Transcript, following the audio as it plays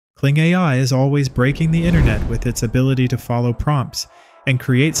Kling AI is always breaking the internet with its ability to follow prompts and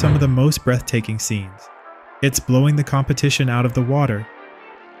create some of the most breathtaking scenes. It's blowing the competition out of the water,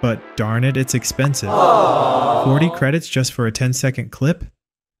 but darn it, it's expensive. 40 credits just for a 10-second clip?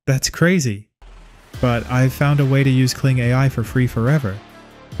 That's crazy. But I've found a way to use Kling AI for free forever.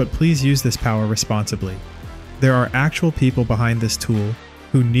 But please use this power responsibly. There are actual people behind this tool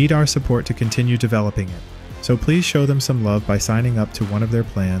who need our support to continue developing it. So please show them some love by signing up to one of their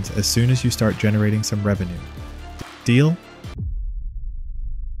plans as soon as you start generating some revenue. Deal?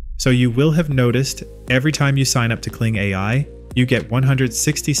 So you will have noticed every time you sign up to Kling AI, you get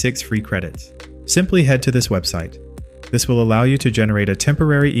 166 free credits. Simply head to this website. This will allow you to generate a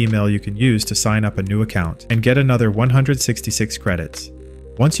temporary email you can use to sign up a new account and get another 166 credits.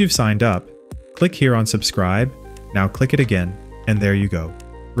 Once you've signed up, click here on subscribe, now click it again, and there you go.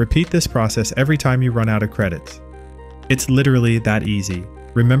 Repeat this process every time you run out of credits. It's literally that easy.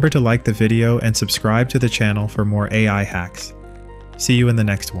 Remember to like the video and subscribe to the channel for more AI hacks. See you in the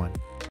next one.